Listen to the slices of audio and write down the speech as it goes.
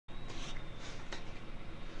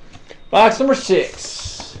Box number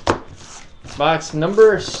 6. Box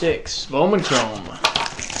number 6. Bowman Chrome.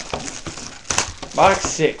 Box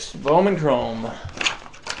 6. Bowman Chrome.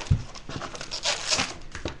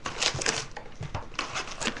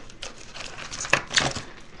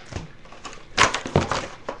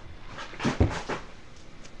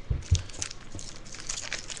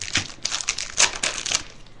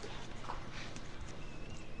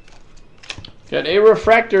 Got a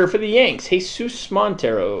refractor for the Yanks. Jesus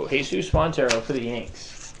Montero. Jesus Montero for the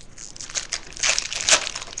Yanks.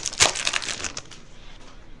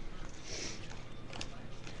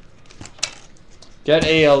 Got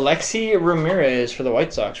a Alexi Ramirez for the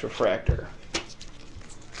White Sox refractor.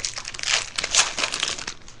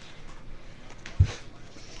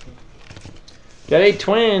 Got a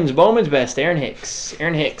Twins Bowman's Best. Aaron Hicks.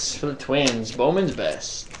 Aaron Hicks for the Twins. Bowman's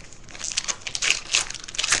Best.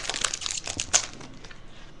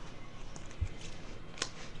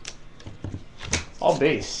 All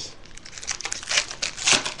base.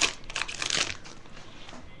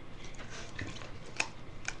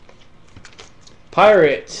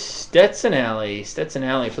 Pirates. Stetson Alley. Stetson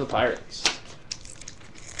Alley for the Pirates.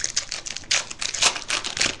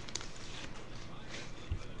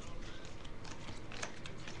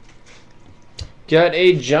 Got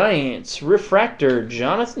a Giants refractor.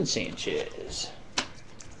 Jonathan Sanchez.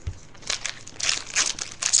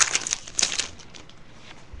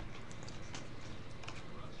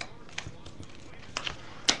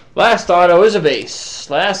 Last auto is a base.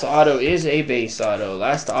 Last auto is a base auto.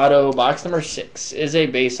 Last auto, box number 6, is a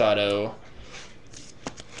base auto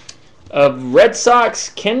of Red Sox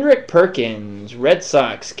Kendrick Perkins. Red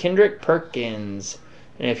Sox Kendrick Perkins.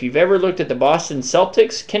 And if you've ever looked at the Boston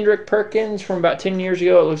Celtics Kendrick Perkins from about 10 years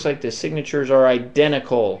ago, it looks like the signatures are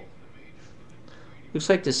identical. Looks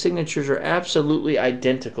like the signatures are absolutely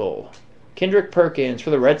identical. Kendrick Perkins for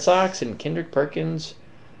the Red Sox and Kendrick Perkins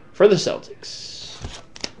for the Celtics.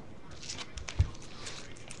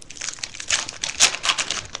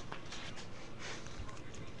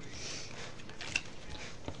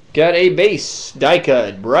 Got a base die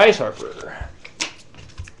cut, Bryce Harper.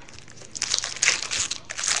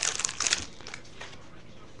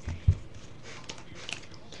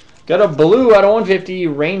 Got a blue out of 150,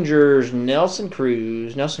 Rangers, Nelson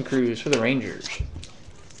Cruz. Nelson Cruz for the Rangers.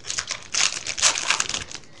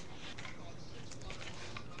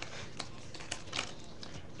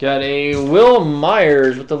 Got a Will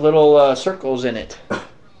Myers with the little circles in it.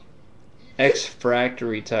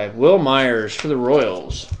 X-Fractory type. Will Myers for the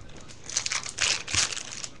Royals.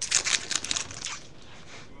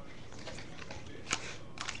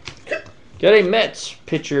 Got a Mets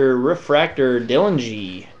pitcher refractor, Dylan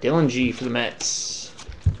G. Dylan G for the Mets.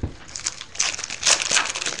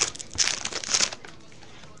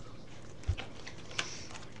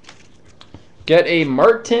 Got a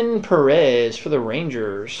Martin Perez for the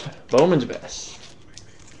Rangers, Bowman's Best.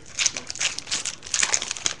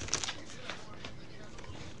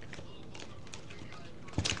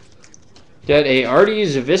 Got a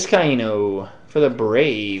Artis Vizcaino for the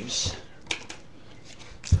Braves.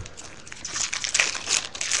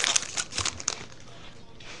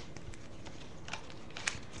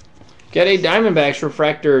 Got a Diamondbacks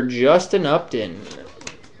refractor, Justin Upton.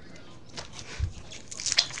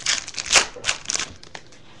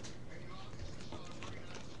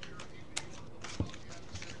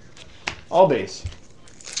 All base.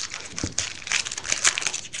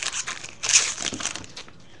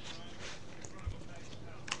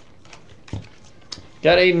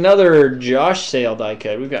 Got another Josh Sale die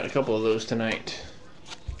cut. We've got a couple of those tonight.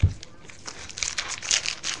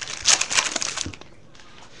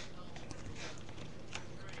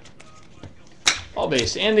 All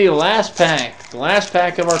base. And the last pack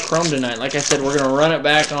of our Chrome tonight. Like I said, we're going to run it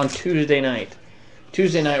back on Tuesday night.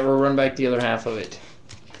 Tuesday night, we'll run back the other half of it.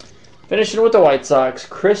 Finishing with the White Sox,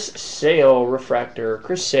 Chris Sale refractor.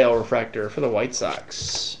 Chris Sale refractor for the White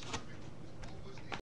Sox.